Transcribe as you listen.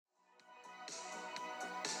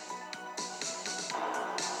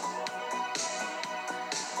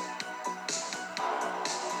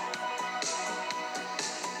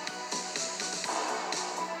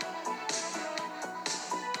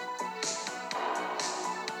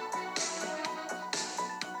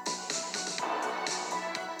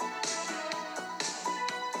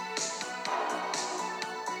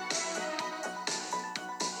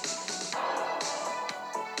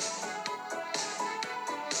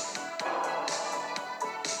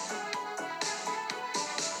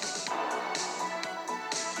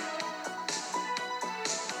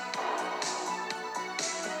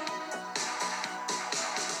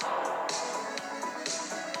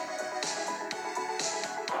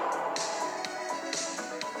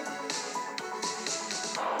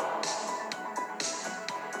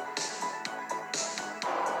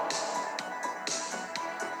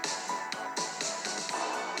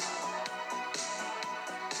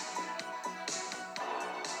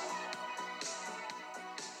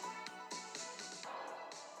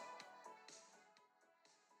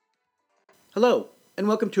Hello, and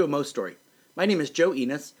welcome to A Mo Story. My name is Joe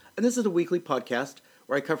Enos, and this is a weekly podcast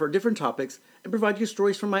where I cover different topics and provide you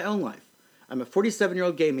stories from my own life. I'm a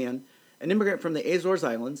 47-year-old gay man, an immigrant from the Azores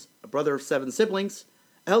Islands, a brother of 7 siblings,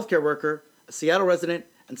 a healthcare worker, a Seattle resident,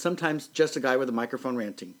 and sometimes just a guy with a microphone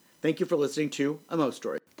ranting. Thank you for listening to A Mo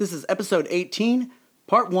Story. This is episode 18,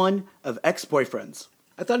 part 1 of Ex-Boyfriends.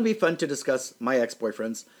 I thought it'd be fun to discuss my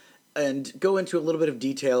ex-boyfriends and go into a little bit of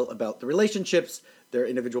detail about the relationships, their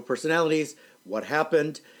individual personalities, what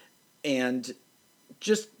happened, and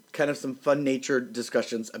just kind of some fun-natured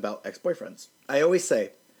discussions about ex-boyfriends. I always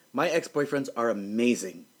say, my ex-boyfriends are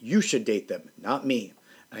amazing. You should date them, not me.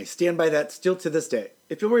 And I stand by that still to this day.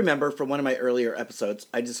 If you'll remember from one of my earlier episodes,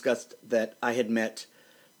 I discussed that I had met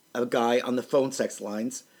a guy on the phone sex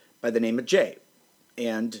lines by the name of Jay.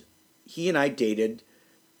 And he and I dated.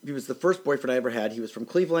 He was the first boyfriend I ever had. He was from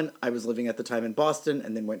Cleveland. I was living at the time in Boston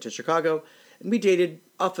and then went to Chicago. And we dated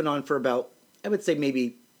off and on for about, I would say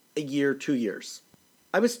maybe a year, 2 years.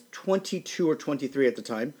 I was 22 or 23 at the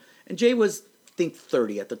time, and Jay was, I think,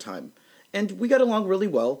 30 at the time. And we got along really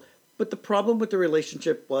well, but the problem with the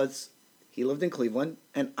relationship was he lived in Cleveland,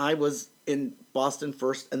 and I was in Boston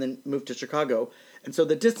first and then moved to Chicago. And so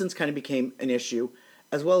the distance kind of became an issue,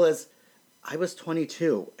 as well as I was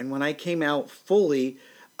 22. And when I came out fully,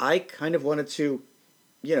 I kind of wanted to,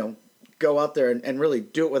 go out there and really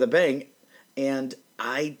do it with a bang. And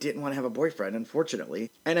I didn't want to have a boyfriend,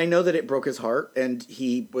 unfortunately. And I know that it broke his heart, and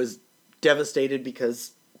he was devastated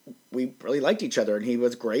because we really liked each other, and he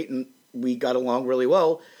was great, and we got along really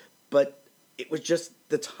well. But it was just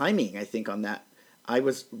the timing, I think, on that. I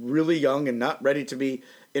was really young and not ready to be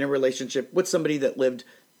in a relationship with somebody that lived,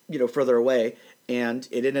 further away, and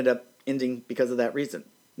it ended up ending because of that reason.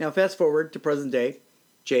 Now, fast forward to present day.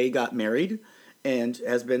 Jay got married and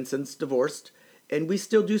has been since divorced, and we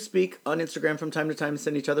still do speak on Instagram from time to time and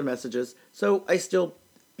send each other messages, so I still,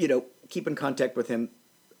 keep in contact with him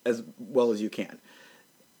as well as you can.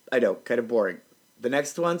 I know, kind of boring. The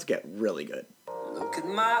next ones get really good. Look at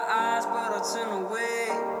my eyes, but I turn away.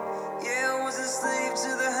 Yeah, I was a slave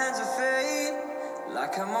to the hands of fate.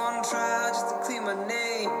 Like I'm on trial just to clear my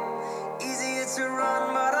name. Easier to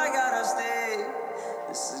run, but I gotta stay.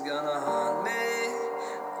 This is gonna haunt me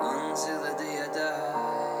until the day I die.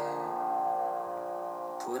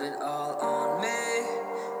 Put it all on me.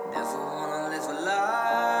 Never wanna live a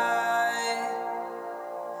lie.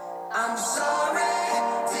 I'm sorry,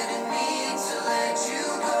 didn't mean to let you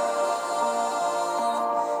go.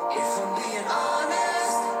 If I'm being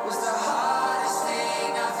honest, was the hardest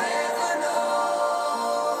thing I've ever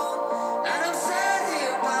known. And I'm sat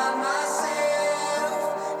here by myself.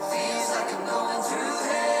 Feels like I'm going through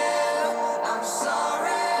hell. I'm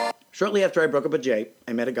sorry. Shortly after I broke up with Jay,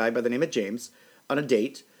 I met a guy by the name of James on a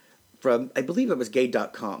date from, I believe it was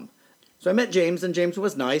gay.com. So I met James, and James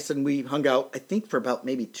was nice, and we hung out, I think, for about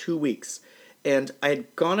maybe 2 weeks. And I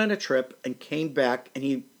had gone on a trip and came back, and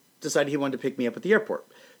he decided he wanted to pick me up at the airport.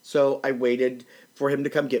 So I waited for him to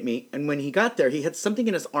come get me, and when he got there, he had something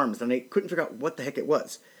in his arms, and I couldn't figure out what the heck it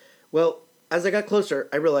was. Well, as I got closer,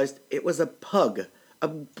 I realized it was a pug, a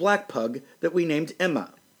black pug that we named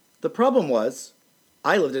Emma. The problem was,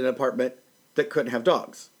 I lived in an apartment that couldn't have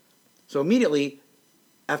dogs. So immediately,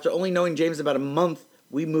 after only knowing James about a month,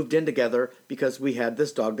 we moved in together because we had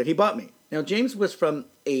this dog that he bought me. Now, James was from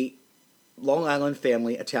a Long Island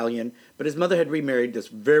family, Italian, but his mother had remarried this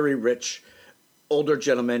very rich older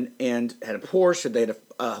gentleman and had a Porsche. They had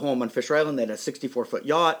a home on Fisher Island. They had a 64-foot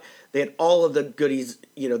yacht. They had all of the goodies,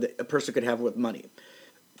 that a person could have with money.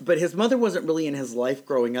 But his mother wasn't really in his life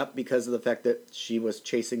growing up because of the fact that she was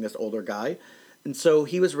chasing this older guy. And so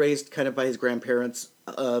he was raised kind of by his grandparents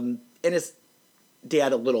and his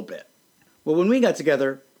dad a little bit. Well, when we got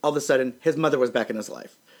together, all of a sudden, his mother was back in his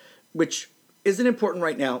life, which isn't important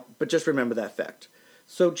right now, but just remember that fact.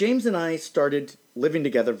 So James and I started living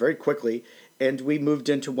together very quickly, and we moved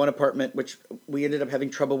into one apartment, which we ended up having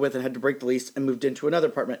trouble with and had to break the lease, and moved into another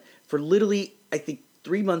apartment. For literally, I think,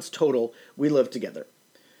 3 months total, we lived together.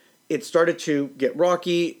 It started to get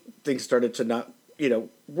rocky. Things started to not,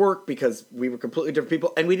 work because we were completely different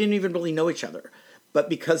people, and we didn't even really know each other. But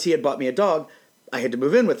because he had bought me a dog, I had to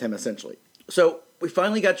move in with him, essentially. So we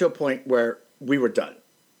finally got to a point where we were done.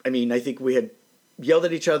 I mean, I think we had yelled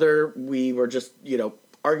at each other. We were just,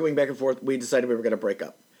 arguing back and forth. We decided we were going to break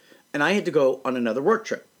up. And I had to go on another work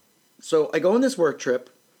trip. So I go on this work trip,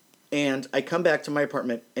 and I come back to my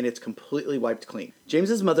apartment, and it's completely wiped clean.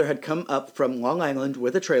 James's mother had come up from Long Island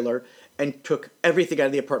with a trailer and took everything out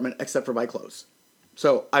of the apartment except for my clothes.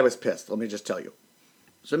 So I was pissed, let me just tell you.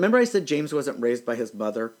 So remember I said James wasn't raised by his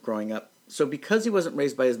mother growing up? So because he wasn't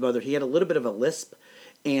raised by his mother, he had a little bit of a lisp,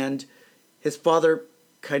 and his father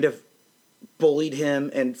kind of bullied him,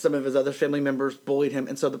 and some of his other family members bullied him,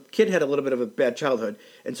 and so the kid had a little bit of a bad childhood.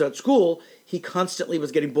 And so at school, he constantly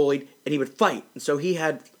was getting bullied, and he would fight. And so he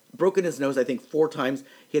had broken his nose, I think, 4 times.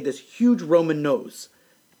 He had this huge Roman nose.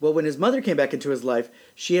 Well, when his mother came back into his life,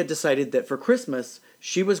 she had decided that for Christmas,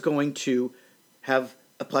 she was going to have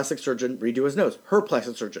a plastic surgeon redo his nose, her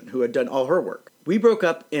plastic surgeon, who had done all her work. We broke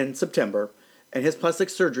up in September, and his plastic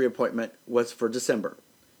surgery appointment was for December.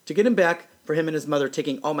 To get him back, for him and his mother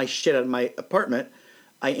taking all my shit out of my apartment,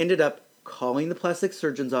 I ended up calling the plastic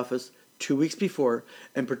surgeon's office 2 weeks before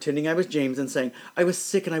and pretending I was James and saying I was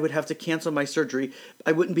sick and I would have to cancel my surgery.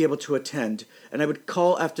 I wouldn't be able to attend, and I would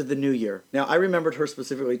call after the new year. Now, I remembered her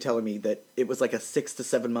specifically telling me that it was like a 6 to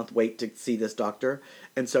 7 month wait to see this doctor,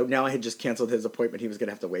 and so now I had just canceled his appointment. He was going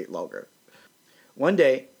to have to wait longer. One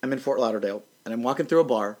day, I'm in Fort Lauderdale, and I'm walking through a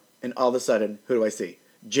bar, and all of a sudden, who do I see?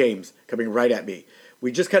 James coming right at me.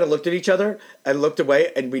 We just kind of looked at each other and looked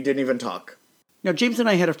away, and we didn't even talk. Now, James and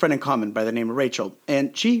I had a friend in common by the name of Rachel,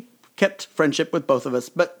 and she kept friendship with both of us.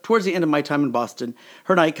 But towards the end of my time in Boston,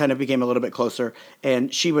 her and I kind of became a little bit closer,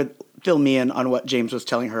 and she would fill me in on what James was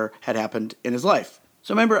telling her had happened in his life.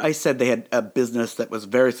 So remember I said they had a business that was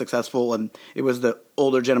very successful, and it was the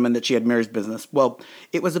older gentleman that she had married's business. Well,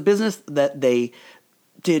 it was a business that they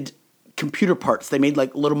did computer parts. They made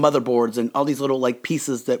like little motherboards and all these little like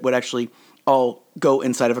pieces that would actually all go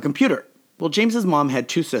inside of a computer. Well, James's mom had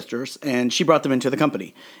 2 sisters, and she brought them into the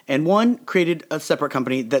company. And one created a separate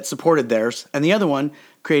company that supported theirs, and the other one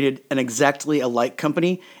created an exactly alike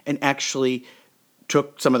company and actually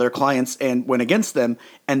took some of their clients and went against them,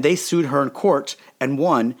 and they sued her in court and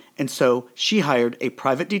won, and so she hired a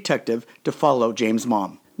private detective to follow James'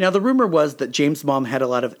 mom. Now, the rumor was that James' mom had a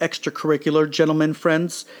lot of extracurricular gentlemen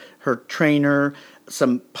friends, her trainer,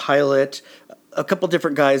 some pilot, a couple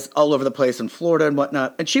different guys all over the place in Florida and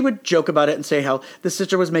whatnot, and she would joke about it and say how the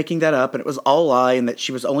sister was making that up and it was all a lie and that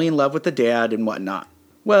she was only in love with the dad and whatnot.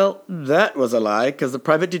 Well, that was a lie, because the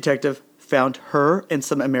private detective found her and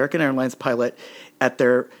some American Airlines pilot at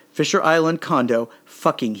their Fisher Island condo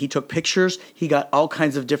fucking. He took pictures. He got all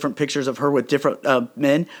kinds of different pictures of her with different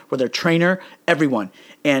men, with their trainer, everyone.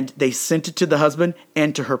 And they sent it to the husband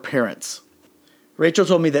and to her parents. Rachel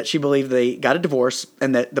told me that she believed they got a divorce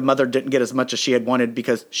and that the mother didn't get as much as she had wanted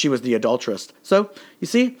because she was the adulteress. So, you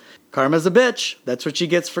see, karma's a bitch. That's what she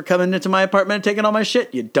gets for coming into my apartment and taking all my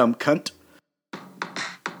shit, you dumb cunt.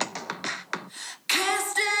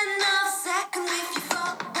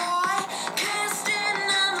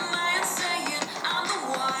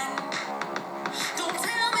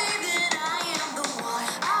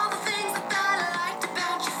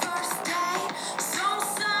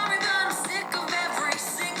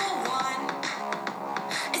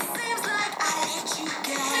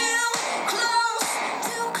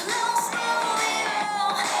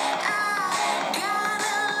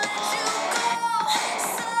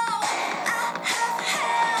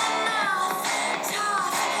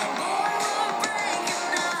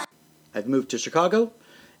 I've moved to Chicago,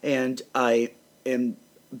 and I am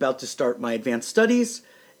about to start my advanced studies,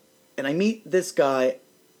 and I meet this guy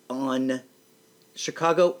on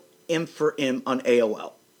Chicago M4M on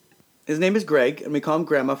AOL. His name is Greg, and we call him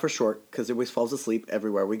Grandma for short, because he always falls asleep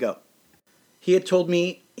everywhere we go. He had told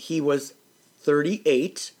me he was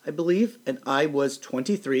 38, I believe, and I was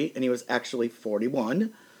 23, and he was actually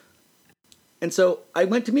 41. And so I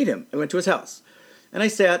went to meet him. I went to his house. And I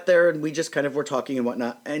sat there, and we just kind of were talking and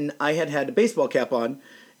whatnot. And I had a baseball cap on,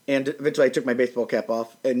 and eventually I took my baseball cap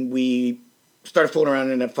off, and we started fooling around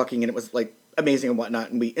and fucking, and it was like amazing and whatnot,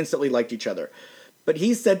 and we instantly liked each other. But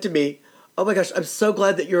he said to me, "Oh my gosh, I'm so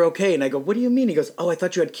glad that you're okay." And I go, "What do you mean?" He goes, "Oh, I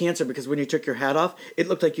thought you had cancer because when you took your hat off, it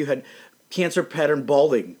looked like you had cancer pattern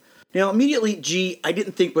balding." Now, immediately, G, I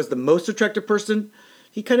didn't think was the most attractive person.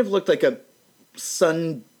 He kind of looked like a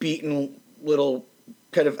sun-beaten little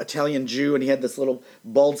kind of Italian Jew, and he had this little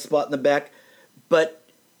bald spot in the back. But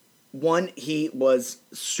one, he was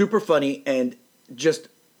super funny and just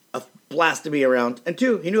a blast to be around. And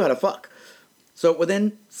 2, he knew how to fuck. So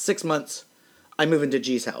within 6 months, I moved into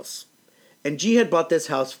G's house. And G had bought this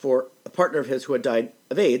house for a partner of his who had died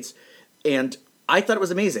of AIDS. And I thought it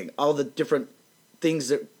was amazing. All the different things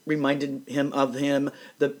that reminded him of him,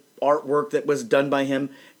 the artwork that was done by him.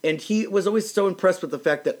 And he was always so impressed with the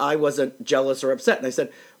fact that I wasn't jealous or upset. And I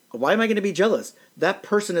said, "Why am I going to be jealous? That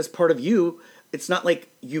person is part of you. It's not like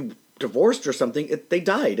you divorced or something. They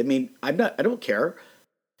died. I mean, I don't care.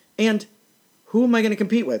 And who am I going to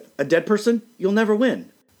compete with? A dead person? You'll never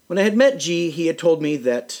win." When I had met G, he had told me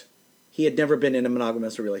that he had never been in a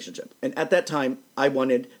monogamous relationship. And at that time, I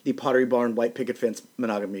wanted the Pottery Barn White Picket Fence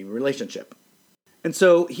monogamy relationship. And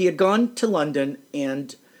so he had gone to London,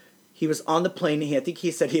 and he was on the plane. I think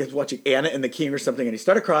he said he was watching Anna and the King or something, and he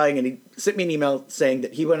started crying, and he sent me an email saying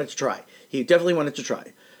that he wanted to try. He definitely wanted to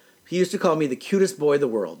try. He used to call me the cutest boy in the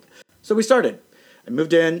world. So we started. I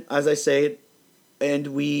moved in, as I say, and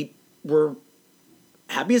we were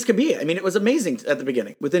happy as could be. I mean, it was amazing at the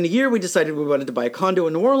beginning. Within a year, we decided we wanted to buy a condo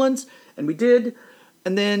in New Orleans, and we did.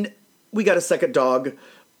 And then we got a second dog.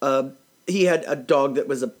 He had a dog that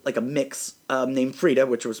was like a mix named Frida,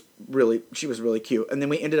 she was really cute. And then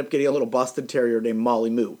we ended up getting a little Boston Terrier named Molly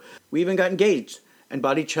Moo. We even got engaged and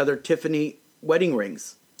bought each other Tiffany wedding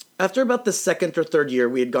rings. After about the second or third year,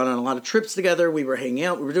 we had gone on a lot of trips together. We were hanging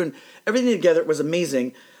out. We were doing everything together. It was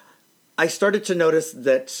amazing. I started to notice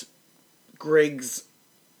that Greg's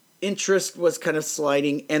interest was kind of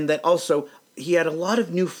sliding, and that also he had a lot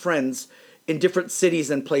of new friends in different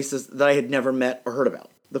cities and places that I had never met or heard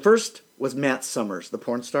about. The first was Matt Summers, the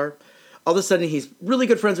porn star. All of a sudden, he's really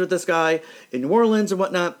good friends with this guy in New Orleans and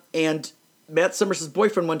whatnot, and Matt Summers'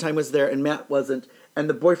 boyfriend one time was there, and Matt wasn't, and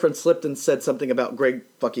the boyfriend slipped and said something about Greg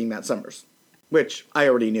fucking Matt Summers, which I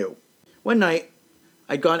already knew. One night,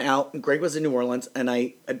 I'd gone out, and Greg was in New Orleans, and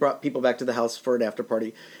I had brought people back to the house for an after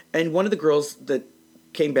party, and one of the girls that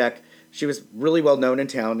came back, she was really well known in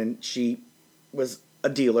town, and she was a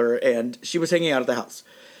dealer, and she was hanging out at the house.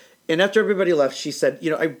 And after everybody left, she said,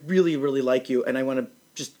 I really, really like you, and I want to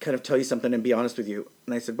just kind of tell you something and be honest with you.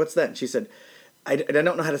 And I said, what's that? And she said, I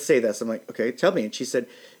don't know how to say this. I'm like, okay, tell me. And she said,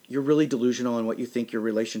 you're really delusional on what you think your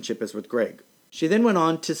relationship is with Greg. She then went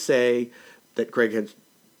on to say that Greg had,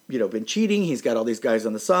 been cheating. He's got all these guys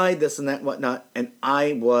on the side, this and that and whatnot. And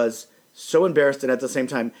I was so embarrassed, and at the same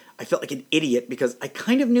time, I felt like an idiot because I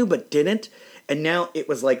kind of knew but didn't. And now it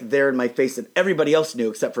was like there in my face and everybody else knew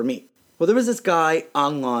except for me. Well, there was this guy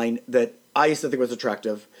online that I used to think was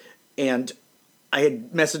attractive, and I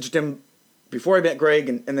had messaged him before I met Greg,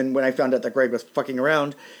 and then when I found out that Greg was fucking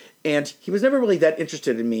around, and he was never really that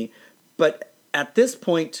interested in me, but at this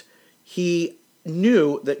point, he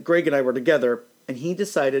knew that Greg and I were together, and he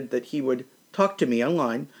decided that he would talk to me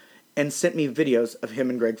online and sent me videos of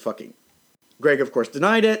him and Greg fucking. Greg, of course,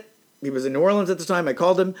 denied it. He was in New Orleans at the time. I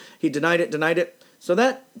called him. He denied it. So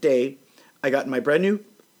that day, I got in my brand new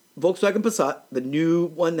Volkswagen Passat, the new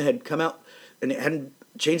one that had come out, and it hadn't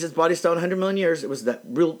changed its body style in 100 million years. It was that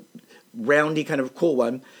real roundy kind of cool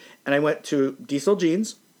one. And I went to Diesel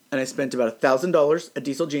Jeans, and I spent about $1,000 at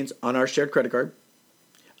Diesel Jeans on our shared credit card.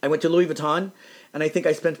 I went to Louis Vuitton, and I think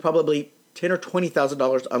I spent probably $10,000 or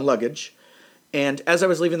 $20,000 on luggage. And as I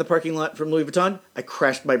was leaving the parking lot from Louis Vuitton, I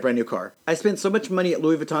crashed my brand new car. I spent so much money at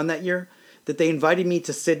Louis Vuitton that year that they invited me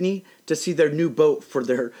to Sydney to see their new boat for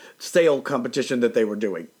their sail competition that they were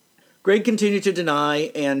doing. Greg continued to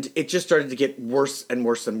deny, and it just started to get worse and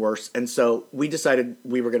worse and worse. And so we decided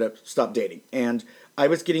we were going to stop dating. And I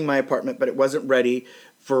was getting my apartment, but it wasn't ready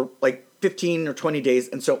for like 15 or 20 days.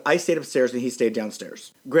 And so I stayed upstairs and he stayed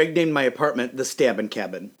downstairs. Greg named my apartment the Stabbin'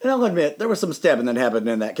 Cabin. And I'll admit, there was some stabbing that happened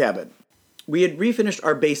in that cabin. We had refinished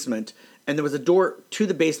our basement, and there was a door to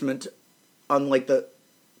the basement on like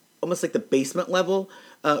almost like the basement level,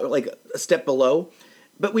 like a step below.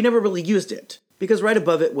 But we never really used it, because right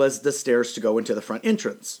above it was the stairs to go into the front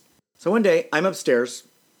entrance. So one day, I'm upstairs,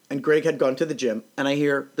 and Greg had gone to the gym, and I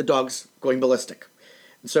hear the dogs going ballistic.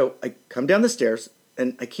 And so I come down the stairs,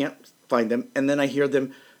 and I can't find them, and then I hear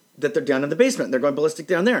them that they're down in the basement. They're going ballistic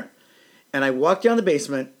down there. And I walk down the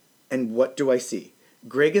basement, and what do I see?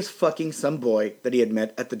 Greg is fucking some boy that he had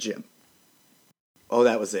met at the gym. Oh,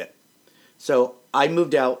 that was it. So I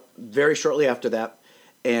moved out very shortly after that,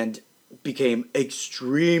 and became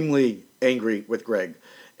extremely angry with Greg,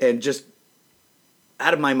 and just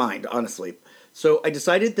out of my mind, honestly. So I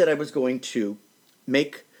decided that I was going to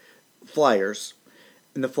make flyers,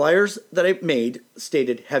 and the flyers that I made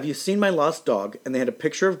stated, "Have you seen my lost dog?" And they had a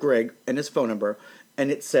picture of Greg and his phone number,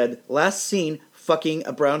 and it said, "Last seen fucking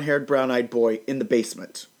a brown-haired, brown-eyed boy in the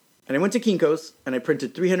basement." And I went to Kinko's, and I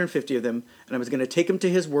printed 350 of them, and I was going to take them to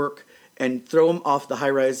his work and throw them off the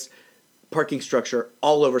high-rise parking structure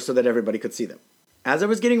all over so that everybody could see them. As I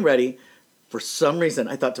was getting ready, for some reason,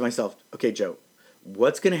 I thought to myself, okay, Joe,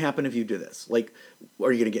 what's going to happen if you do this? Like,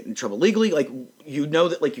 are you going to get in trouble legally? Like, you know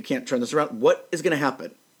that, like, you can't turn this around. What is going to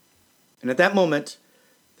happen? And at that moment,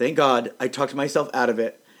 thank God, I talked myself out of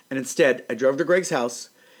it. And instead, I drove to Greg's house.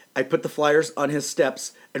 I put the flyers on his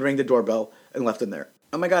steps and rang the doorbell and left them there.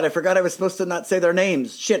 Oh my God, I forgot I was supposed to not say their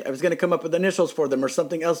names. Shit, I was going to come up with initials for them or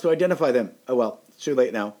something else to identify them. Oh well, it's too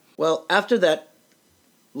late now. Well, after that,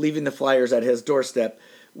 leaving the flyers at his doorstep,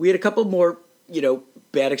 we had a couple more,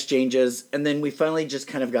 bad exchanges, and then we finally just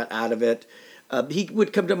kind of got out of it. He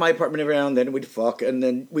would come to my apartment every now and then, and we'd fuck, and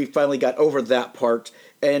then we finally got over that part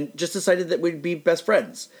and just decided that we'd be best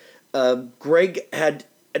friends. Greg had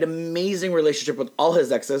an amazing relationship with all his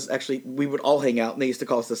exes. Actually, we would all hang out, and they used to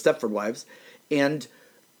call us the Stepford Wives. And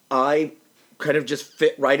I kind of just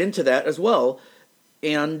fit right into that as well.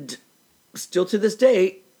 And still to this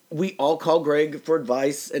day, we all call Greg for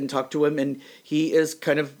advice and talk to him, and he is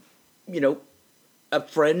kind of, a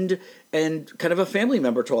friend and kind of a family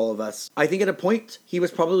member to all of us. I think at a point, he was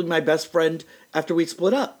probably my best friend after we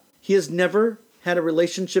split up. He has never had a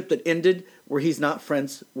relationship that ended where he's not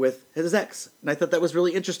friends with his ex. And I thought that was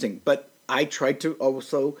really interesting. But I tried to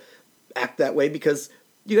also act that way because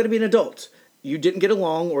you got to be an adult. You didn't get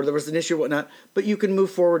along or there was an issue or whatnot, but you can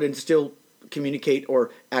move forward and still communicate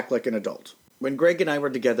or act like an adult. When Greg and I were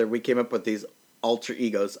together, we came up with these alter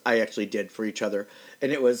egos. I actually did for each other.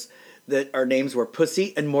 And it was that our names were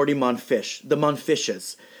Pussy and Morty Monfish, the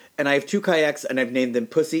Monfishes. And I have 2 kayaks, and I've named them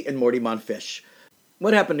Pussy and Morty Monfish.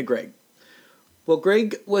 What happened to Greg? Well,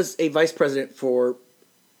 Greg was a vice president for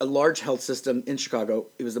a large health system in Chicago.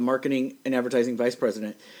 He was the marketing and advertising vice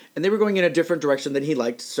president. And they were going in a different direction than he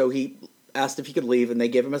liked, so he asked if he could leave, and they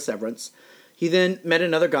gave him a severance. He then met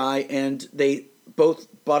another guy, and they both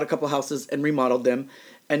bought a couple houses and remodeled them,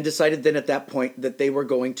 and decided then at that point that they were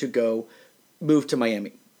going to go move to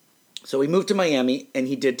Miami. So he moved to Miami, and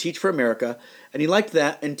he did Teach for America, and he liked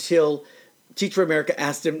that until Teach for America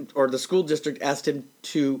asked him, or the school district asked him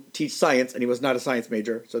to teach science, and he was not a science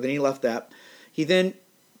major, so then he left that. He then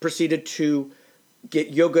proceeded to get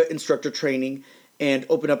yoga instructor training and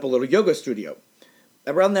open up a little yoga studio.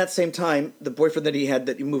 Around that same time, the boyfriend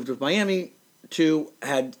that he moved with Miami to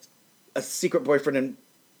had a secret boyfriend in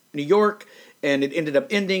New York, and it ended up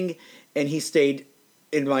ending, and he stayed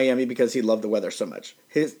in Miami because he loved the weather so much.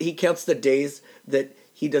 He counts the days that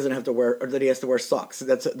he doesn't have to wear, or that he has to wear socks.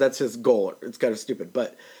 That's his goal. It's kind of stupid.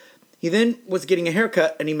 But he then was getting a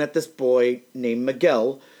haircut, and he met this boy named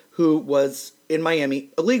Miguel, who was in Miami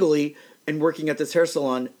illegally and working at this hair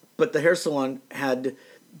salon, but the hair salon had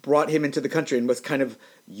brought him into the country and was kind of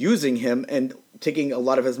using him and taking a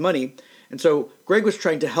lot of his money. And so Greg was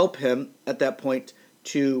trying to help him at that point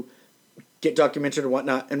to get documented and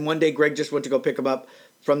whatnot. And one day Greg just went to go pick him up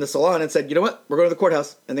from the salon and said, you know what, we're going to the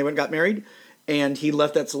courthouse. And they went and got married. And he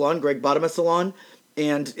left that salon. Greg bought him a salon.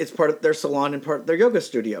 And it's part of their salon and part of their yoga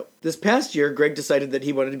studio. This past year, Greg decided that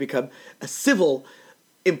he wanted to become a civil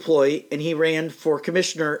employee. And he ran for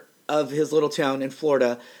commissioner of his little town in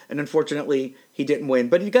Florida. And unfortunately, he didn't win.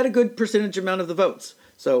 But he got a good percentage amount of the votes.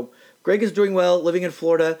 So Greg is doing well, living in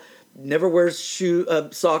Florida, never wears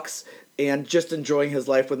socks, and just enjoying his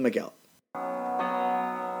life with Miguel. I'll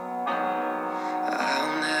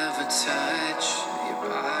never touch your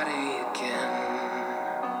body again.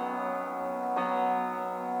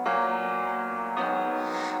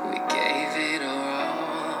 We gave it our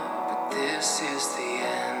all, but this is the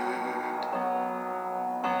end.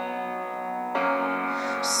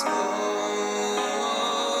 So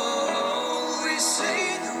we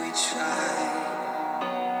say that we tried.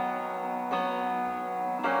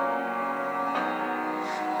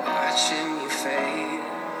 Watching you fade,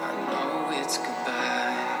 I know it's goodbye.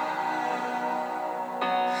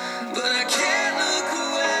 But I can't look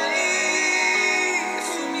away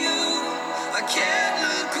from you. I can't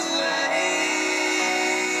look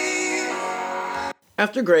away.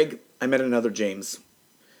 After Greg, I met another James.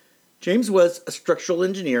 James was a structural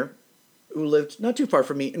engineer who lived not too far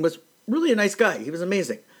from me and was really a nice guy. He was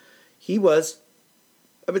amazing. He was,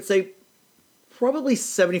 I would say, probably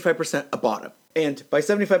 75% a bottom. And by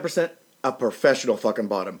 75%, a professional fucking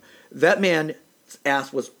bottom. That man's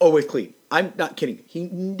ass was always clean. I'm not kidding. He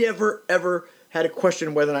never, ever had a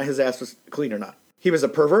question whether or not his ass was clean or not. He was a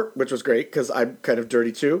pervert, which was great because I'm kind of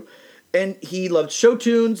dirty too. And he loved show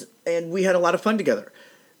tunes, and we had a lot of fun together.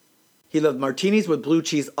 He loved martinis with blue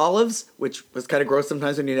cheese olives, which was kind of gross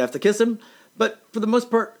sometimes when you'd have to kiss him. But for the most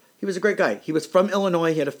part, he was a great guy. He was from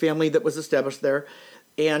Illinois. He had a family that was established there.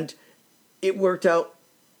 And it worked out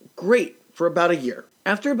great for about a year.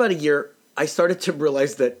 After about a year, I started to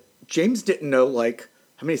realize that James didn't know, like,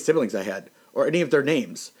 how many siblings I had, or any of their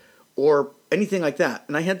names, or anything like that.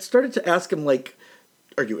 And I had started to ask him, like,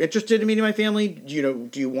 are you interested in meeting my family? Do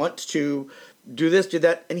you want to do this, do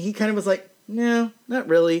that? And he kind of was like, no, not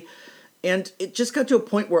really. And it just got to a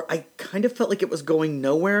point where I kind of felt like it was going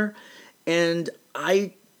nowhere. And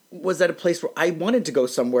I was at a place where I wanted to go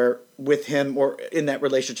somewhere with him or in that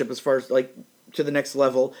relationship as far as, like, to the next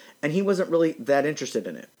level, and he wasn't really that interested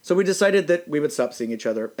in it. So we decided that we would stop seeing each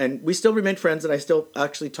other, and we still remained friends, and I still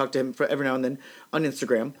actually talk to him for every now and then on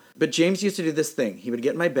Instagram. But James used to do this thing. He would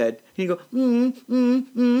get in my bed, and he'd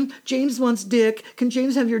go, James wants dick. Can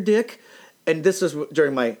James have your dick? And this was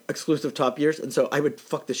during my exclusive top years, and so I would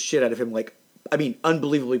fuck the shit out of him,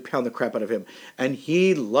 unbelievably pound the crap out of him. And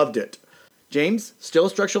he loved it. James, still a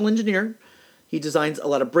structural engineer. He designs a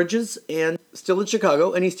lot of bridges and still in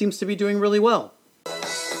Chicago, and he seems to be doing really well.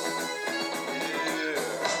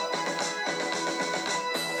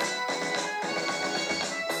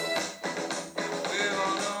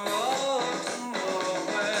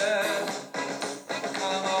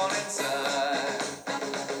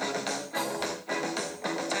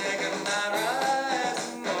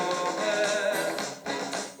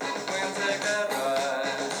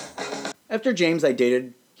 After James, I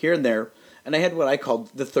dated here and there, and I had what I called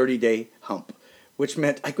the 30-day hump, which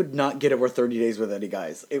meant I could not get over 30 days with any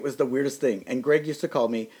guys. It was the weirdest thing, and Greg used to call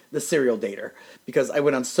me the serial dater because I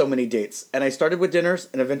went on so many dates, and I started with dinners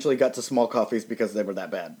and eventually got to small coffees because they were that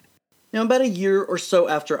bad. Now, about a year or so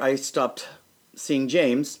after I stopped seeing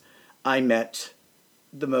James, I met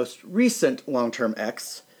the most recent long-term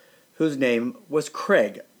ex, whose name was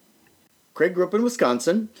Craig. Craig grew up in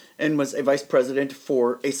Wisconsin and was a vice president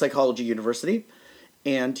for a psychology university,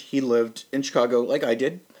 and he lived in Chicago like I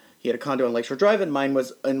did. He had a condo on Lakeshore Drive, and mine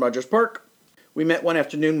was in Rogers Park. We met one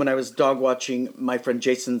afternoon when I was dog watching my friend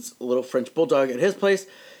Jason's little French bulldog at his place,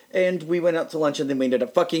 and we went out to lunch, and then we ended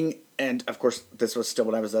up fucking, and of course, this was still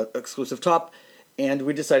when I was an exclusive top, and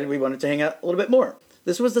we decided we wanted to hang out a little bit more.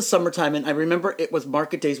 This was the summertime, and I remember it was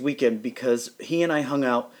Market Days weekend because he and I hung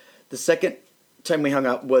out. The second time we hung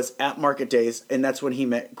out was at Market Days, and that's when he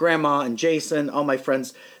met Grandma and Jason, all my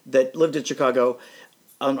friends that lived in Chicago,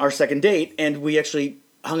 on our second date, and we actually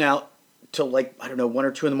hung out till 1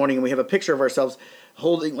 or 2 in the morning, and we have a picture of ourselves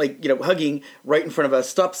holding, hugging right in front of a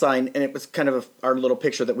stop sign, and it was kind of our little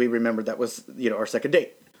picture that we remembered that was, our second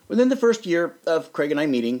date. Within the first year of Craig and I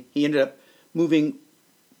meeting, he ended up moving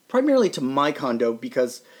primarily to my condo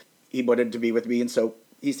because he wanted to be with me, and so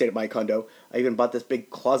he stayed at my condo. I even bought this big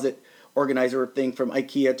closet organizer thing from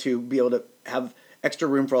IKEA to be able to have extra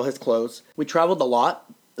room for all his clothes. We traveled a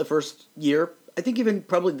lot the first year, I think even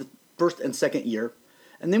probably the first and second year,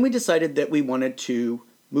 and then we decided that we wanted to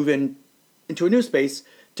move into a new space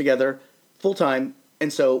together full-time,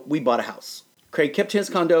 and so we bought a house. Craig kept his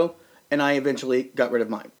condo, and I eventually got rid of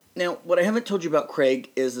mine. Now, what I haven't told you about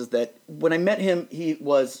Craig is that when I met him, he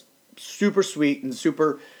was super sweet and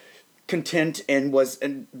super content and was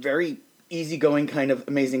a very easygoing kind of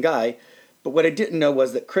amazing guy. But what I didn't know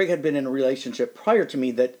was that Craig had been in a relationship prior to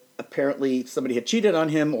me that apparently somebody had cheated on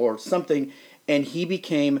him or something, and he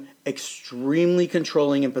became extremely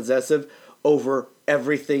controlling and possessive over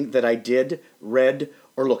everything that I did, read,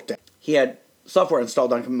 or looked at. He had software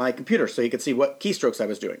installed on my computer so he could see what keystrokes I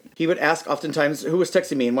was doing. He would ask oftentimes who was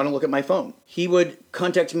texting me and want to look at my phone. He would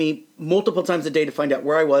contact me multiple times a day to find out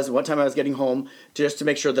where I was and what time I was getting home, just to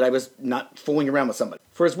make sure that I was not fooling around with somebody.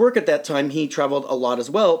 For his work at that time, he traveled a lot as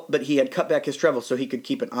well, but he had cut back his travel so he could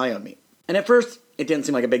keep an eye on me. And at first, it didn't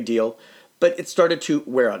seem like a big deal, but it started to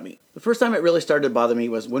wear on me. The first time it really started to bother me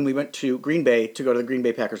was when we went to Green Bay to go to the Green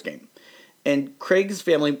Bay Packers game. And Craig's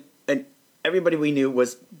family and everybody we knew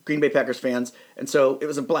was Green Bay Packers fans, and so it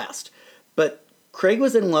was a blast. But Craig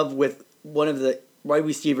was in love with one of the wide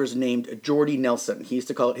receivers named Jordy Nelson. He used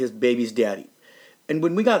to call it his baby's daddy. And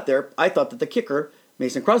when we got there, I thought that the kicker,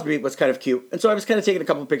 Mason Crosby, was kind of cute, and so I was kind of taking a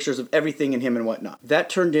couple of pictures of everything and him and whatnot. That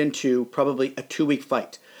turned into probably a 2-week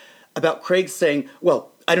fight about Craig saying,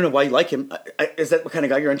 well, I don't know why you like him. Is that what kind of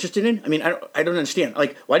guy you're interested in? I mean, I don't understand.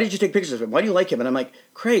 Why did you take pictures of him? Why do you like him? And I'm like,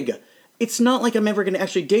 Craig, it's not like I'm ever going to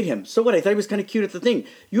actually date him. So what? I thought he was kind of cute at the thing.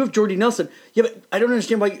 You have Jordy Nelson. Yeah, but I don't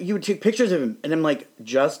understand why you would take pictures of him. And I'm like,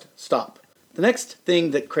 just stop. The next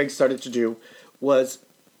thing that Craig started to do was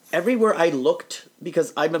everywhere I looked,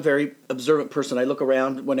 because I'm a very observant person. I look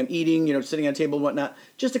around when I'm eating, sitting on a table and whatnot,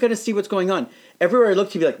 just to kind of see what's going on. Everywhere I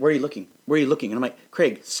looked, he'd be like, where are you looking? Where are you looking? And I'm like,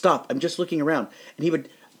 Craig, stop. I'm just looking around. And he would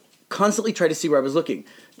constantly try to see where I was looking.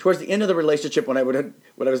 Towards the end of the relationship, when I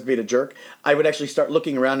was being a jerk, I would actually start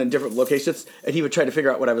looking around in different locations, and he would try to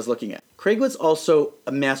figure out what I was looking at. Craig was also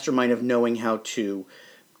a mastermind of knowing how to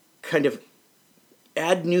kind of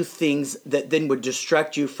add new things that then would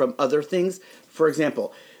distract you from other things. For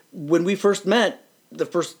example, when we first met, the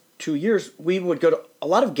first 2 years, we would go to a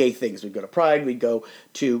lot of gay things. We'd go to Pride, we'd go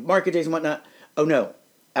to Market Days and whatnot. Oh no.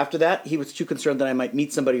 After that, he was too concerned that I might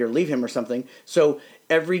meet somebody or leave him or something. So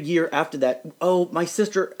every year after that, oh, my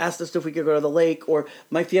sister asked us if we could go to the lake, or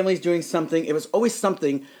my family's doing something. It was always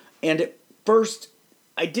something. And at first,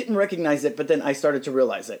 I didn't recognize it, but then I started to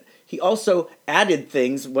realize it. He also added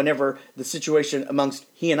things whenever the situation amongst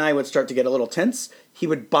he and I would start to get a little tense. He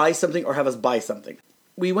would buy something or have us buy something.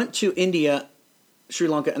 We went to India, Sri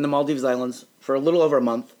Lanka, and the Maldives Islands for a little over a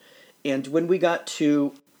month. And when we got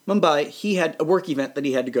to Mumbai, he had a work event that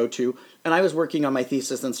he had to go to, and I was working on my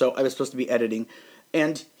thesis, and so I was supposed to be editing.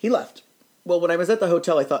 And he left. Well, when I was at the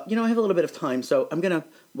hotel, I thought, I have a little bit of time, so I'm going to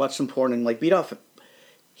watch some porn and beat off.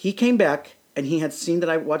 He came back, and he had seen that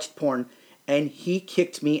I watched porn, and he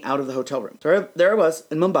kicked me out of the hotel room. So there I was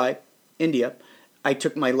in Mumbai, India. I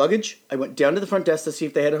took my luggage, I went down to the front desk to see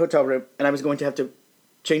if they had a hotel room, and I was going to have to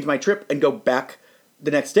change my trip and go back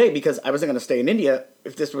the next day because I wasn't going to stay in India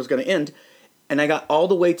if this was going to end. And I got all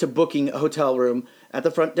the way to booking a hotel room at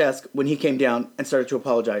the front desk when he came down and started to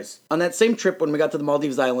apologize. On that same trip, when we got to the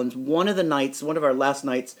Maldives Islands, one of our last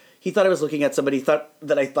nights, he thought I was looking at somebody, thought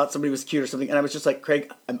that I thought somebody was cute or something, and I was just like, Craig,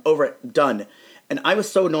 I'm over it, done. And I was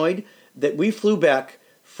so annoyed that we flew back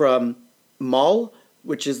from Mal,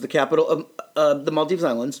 which is the capital of the Maldives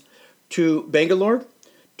Islands, to Bangalore,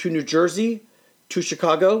 to New Jersey, to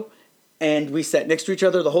Chicago, and we sat next to each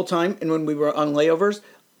other the whole time, and when we were on layovers,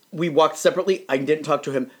 we walked separately. I didn't talk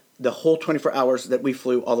to him the whole 24 hours that we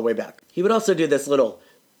flew all the way back. He would also do this little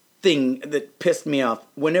thing that pissed me off.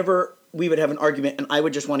 Whenever we would have an argument and I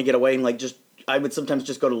would just want to get away and I would sometimes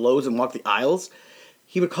just go to Lowe's and walk the aisles,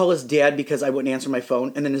 he would call his dad because I wouldn't answer my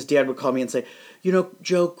phone, and then his dad would call me and say,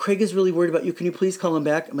 Joe, Craig is really worried about you. Can you please call him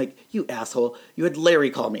back? I'm like, you asshole. You had Larry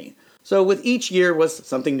call me. So with each year was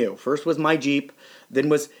something new. First was my Jeep, then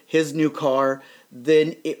was his new car,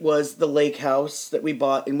 then it was the lake house that we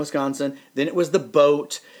bought in Wisconsin, then it was the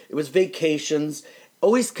boat, it was vacations,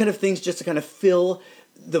 always kind of things just to kind of fill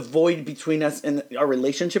the void between us and our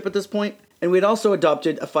relationship at this point. And we had also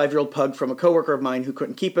adopted a 5-year-old pug from a coworker of mine who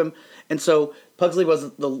couldn't keep him, and so Pugsley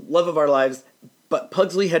was the love of our lives, but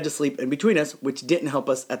Pugsley had to sleep in between us, which didn't help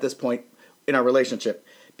us at this point in our relationship.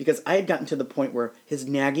 Because I had gotten to the point where his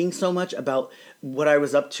nagging so much about what I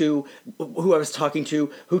was up to, who I was talking to,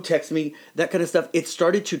 who texted me, that kind of stuff, it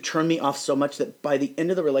started to turn me off so much that by the end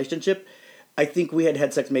of the relationship, I think we had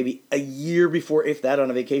had sex maybe a year before, if that, on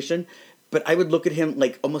a vacation. But I would look at him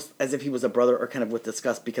almost as if he was a brother or kind of with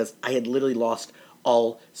disgust because I had literally lost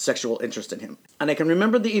all sexual interest in him. And I can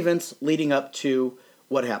remember the events leading up to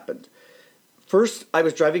what happened. First, I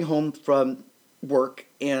was driving home from work,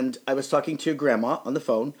 and I was talking to Grandma on the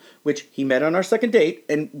phone, which he met on our second date,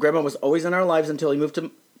 and Grandma was always in our lives until he moved to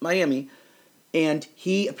Miami, and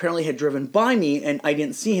he apparently had driven by me, and I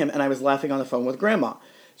didn't see him, and I was laughing on the phone with Grandma.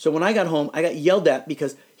 So when I got home, I got yelled at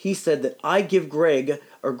because he said that I give Greg,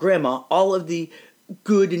 or Grandma, all of the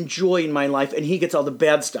good and joy in my life, and he gets all the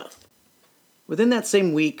bad stuff. Within that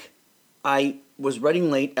same week, I was running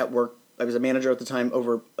late at work. I was a manager at the time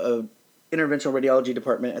over an interventional radiology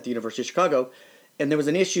department at the University of Chicago, and there was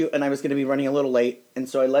an issue, and I was going to be running a little late, and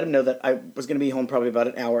so I let him know that I was going to be home probably about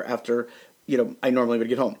an hour after, I normally would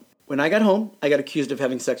get home. When I got home, I got accused of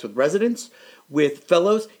having sex with residents, with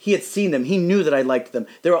fellows. He had seen them. He knew that I liked them.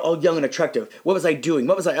 They were all young and attractive. What was I doing?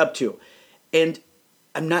 What was I up to? And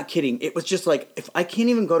I'm not kidding. It was just like, if I can't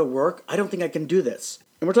even go to work, I don't think I can do this.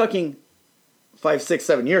 And we're talking 5, 6,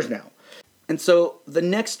 7 years now. And so the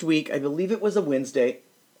next week, I believe it was a Wednesday,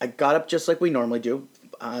 I got up just like we normally do.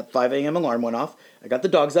 5 a.m. alarm went off. I got the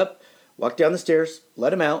dogs up, walked down the stairs,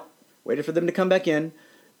 let them out, waited for them to come back in.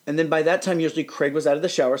 And then by that time, usually Craig was out of the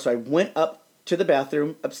shower. So I went up to the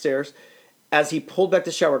bathroom upstairs. As he pulled back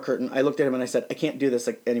the shower curtain, I looked at him and I said, I can't do this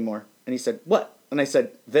anymore. And he said, what? And I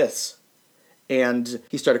said, this. And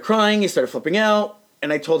he started crying. He started flipping out.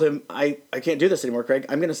 And I told him, I can't do this anymore, Craig.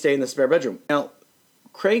 I'm going to stay in the spare bedroom. Now,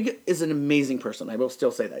 Craig is an amazing person. I will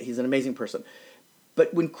still say that. He's an amazing person.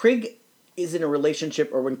 But when Craig is in a relationship,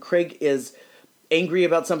 or when Craig is angry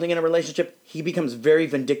about something in a relationship, he becomes very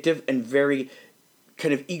vindictive and very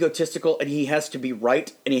kind of egotistical, and he has to be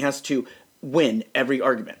right, and he has to win every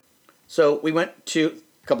argument. So we went to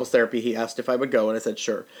couples therapy. He asked if I would go, and I said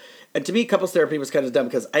sure. And to me, couples therapy was kind of dumb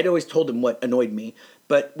because I'd always told him what annoyed me.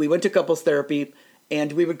 But we went to couples therapy,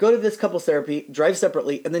 and we would go to this couples therapy, drive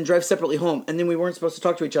separately, and then drive separately home. And then we weren't supposed to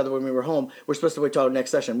talk to each other when we were home. We're supposed to wait till our next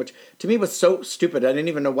session, which to me was so stupid. I didn't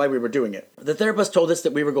even know why we were doing it. The therapist told us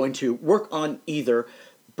that we were going to work on either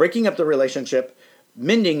breaking up the relationship,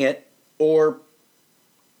 mending it, or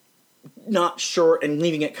not sure and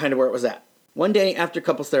leaving it kind of where it was at. One day after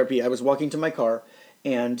couples therapy, I was walking to my car,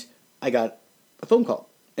 and I got a phone call.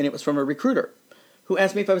 And it was from a recruiter who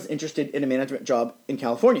asked me if I was interested in a management job in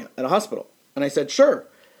California at a hospital. And I said, sure.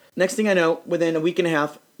 Next thing I know, within a week and a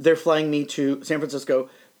half, they're flying me to San Francisco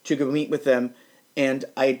to go meet with them And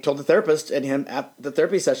I told the therapist and him at the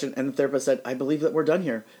therapy session, and the therapist said, I believe that we're done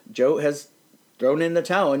here. Joe has thrown in the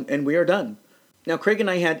towel, and we are done. Now, Craig and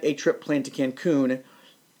I had a trip planned to Cancun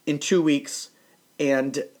in 2 weeks,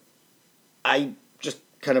 and I just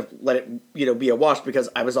kind of let it, be a wash because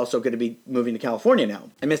I was also going to be moving to California now.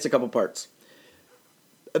 I missed a couple parts.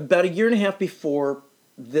 About a year and a half before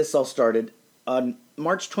this all started, on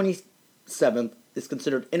March 27th is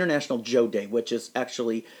considered International Joe Day, which is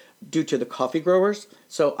actually due to the coffee growers.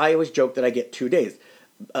 So I always joke that I get 2 days.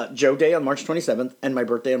 Joe Day on March 27th and my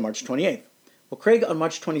birthday on March 28th. Well, Craig on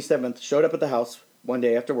March 27th showed up at the house one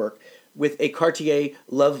day after work with a Cartier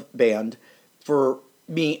Love Band for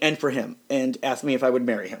me and for him, and asked me if I would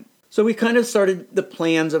marry him. So we kind of started the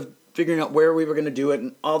plans of figuring out where we were going to do it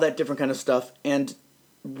and all that different kind of stuff. And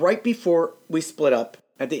right before we split up,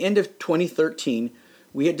 at the end of 2013,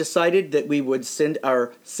 we had decided that we would send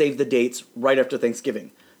our save the dates right after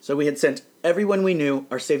Thanksgiving. So we had sent everyone we knew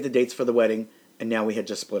our save the dates for the wedding, and now we had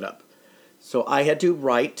just split up. So I had to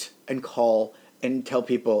write and call and tell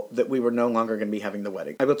people that we were no longer going to be having the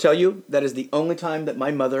wedding. I will tell you, that is the only time that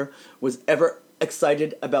my mother was ever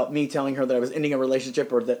excited about me telling her that I was ending a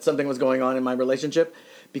relationship or that something was going on in my relationship,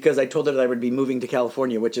 because I told her that I would be moving to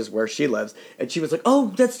California, which is where she lives. And she was like,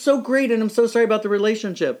 oh, that's so great, and I'm so sorry about the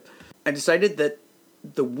relationship. I decided that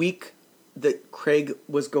the week that Craig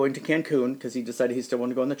was going to Cancun, because he decided he still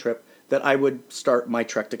wanted to go on the trip, that I would start my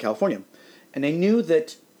trek to California. And I knew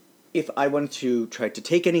that if I wanted to try to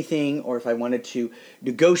take anything or if I wanted to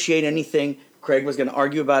negotiate anything, Craig was going to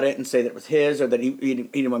argue about it and say that it was his or that he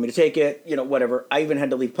didn't want me to take it, whatever. I even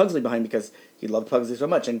had to leave Pugsley behind because he loved Pugsley so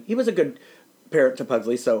much. And he was a good parent to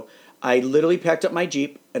Pugsley. So I literally packed up my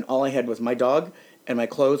Jeep and all I had was my dog and my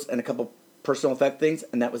clothes and a couple personal effect things.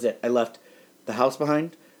 And that was it. I left the house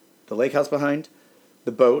behind, the lake house behind,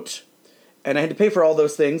 the boat. And I had to pay for all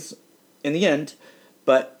those things in the end.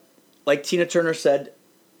 But like Tina Turner said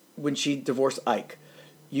when she divorced Ike,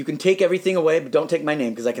 you can take everything away, but don't take my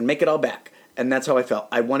name because I can make it all back. And that's how I felt.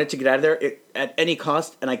 I wanted to get out of there at any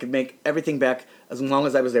cost, and I could make everything back as long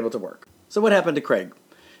as I was able to work. So what happened to Craig?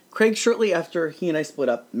 Craig, shortly after he and I split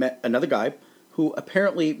up, met another guy who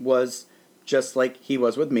apparently was just like he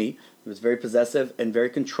was with me. He was very possessive and very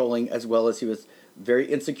controlling, as well as he was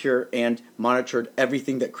very insecure and monitored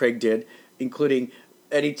everything that Craig did, including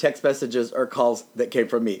any text messages or calls that came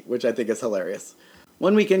from me, which I think is hilarious.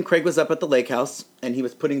 One weekend, Craig was up at the lake house, and he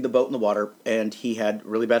was putting the boat in the water, and he had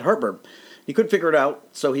really bad heartburn. He couldn't figure it out,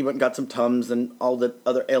 so he went and got some Tums and all the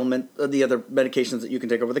other the other medications that you can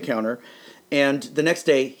take over the counter. And the next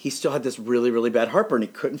day, he still had this really, really bad heartburn. He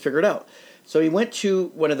couldn't figure it out. So he went to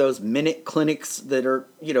one of those minute clinics that are,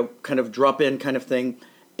 kind of drop-in kind of thing.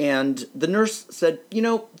 And the nurse said,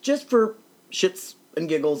 just for shits and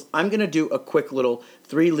giggles, I'm going to do a quick little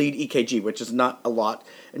 3-lead EKG, which is not a lot.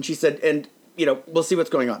 And she said, we'll see what's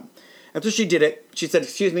going on. After she did it, she said,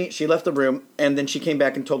 excuse me, she left the room, and then she came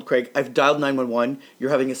back and told Craig, I've dialed 911, you're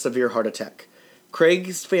having a severe heart attack.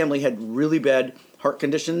 Craig's family had really bad heart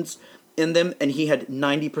conditions in them, and he had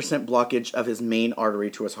 90% blockage of his main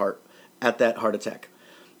artery to his heart at that heart attack.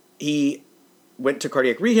 He went to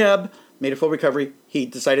cardiac rehab, made a full recovery. He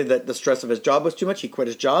decided that the stress of his job was too much. He quit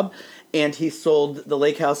his job, and he sold the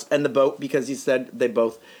lake house and the boat because he said they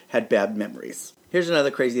both had bad memories. Here's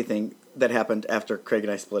another crazy thing that happened after Craig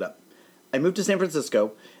and I split up. I moved to San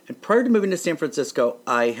Francisco, and prior to moving to San Francisco,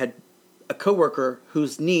 I had a coworker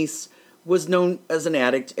whose niece was known as an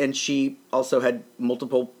addict, and she also had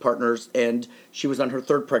multiple partners, and she was on her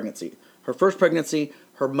third pregnancy. Her first pregnancy,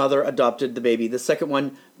 her mother adopted the baby. The second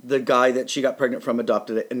one, the guy that she got pregnant from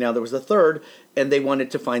adopted it, and now there was a third, and they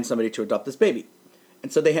wanted to find somebody to adopt this baby.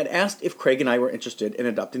 And so they had asked if Craig and I were interested in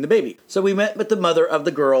adopting the baby. So we met with the mother of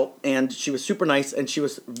the girl, and she was super nice, and she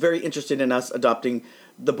was very interested in us adopting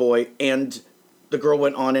the boy. And the girl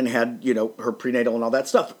went on and had, her prenatal and all that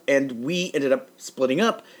stuff. And we ended up splitting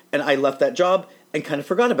up, and I left that job and kind of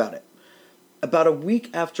forgot about it. About a week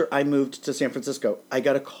after I moved to San Francisco, I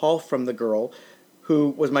got a call from the girl who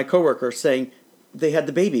was my coworker saying, they had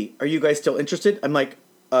the baby. Are you guys still interested? I'm like,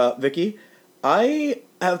 Vicky, I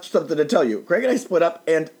have something to tell you. Craig and I split up,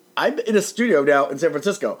 and I'm in a studio now in San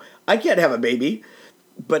Francisco. I can't have a baby.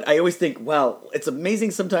 But I always think, wow, it's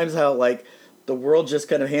amazing sometimes how, the world just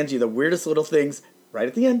kind of hands you the weirdest little things right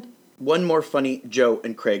at the end. One more funny Joe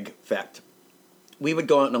and Craig fact. We would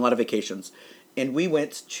go on a lot of vacations, and we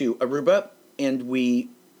went to Aruba, and we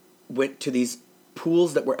went to these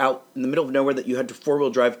pools that were out in the middle of nowhere that you had to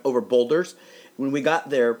four-wheel drive over boulders. When we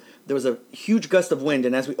got there, there was a huge gust of wind,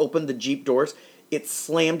 and as we opened the Jeep doors, it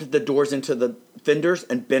slammed the doors into the fenders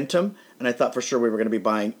and bent them, and I thought for sure we were going to be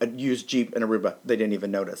buying a used Jeep in Aruba. They didn't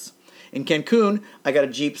even notice. In Cancun, I got a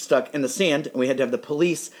Jeep stuck in the sand, and we had to have the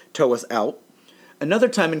police tow us out. Another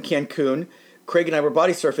time in Cancun, Craig and I were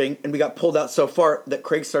body surfing, and we got pulled out so far that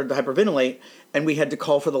Craig started to hyperventilate, and we had to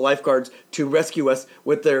call for the lifeguards to rescue us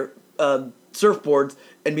with their surfboards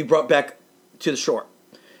and be brought back to the shore.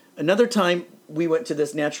 Another time, we went to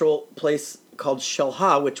this natural place called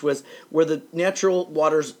Xel-Há, which was where the natural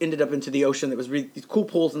waters ended up into the ocean. That was really these cool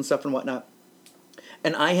pools and stuff and whatnot.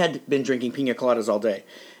 And I had been drinking pina coladas all day.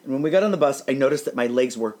 And when we got on the bus, I noticed that my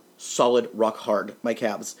legs were solid rock hard, my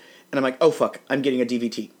calves. And I'm like, oh fuck, I'm getting a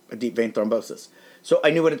DVT, a deep vein thrombosis. So I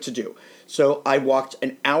knew what to do. So I walked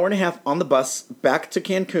an hour and a half on the bus back to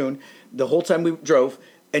Cancun the whole time we drove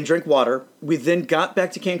and drank water. We then got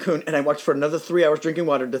back to Cancun and I walked for another 3 hours drinking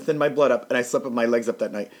water to thin my blood up, and I slept with my legs up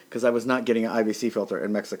that night because I was not getting an IVC filter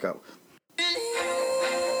in Mexico.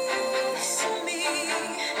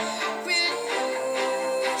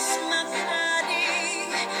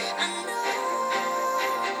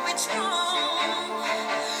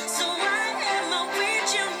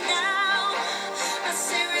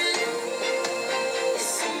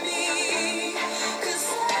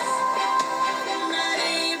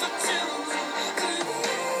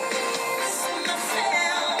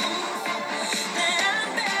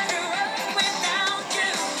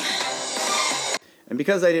 And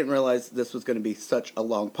because I didn't realize this was going to be such a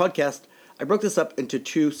long podcast, I broke this up into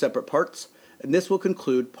 2 separate parts, and this will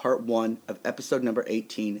conclude part 1 of episode number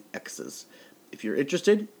 18, X's. If you're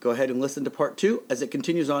interested, go ahead and listen to part 2 as it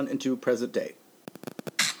continues on into present day.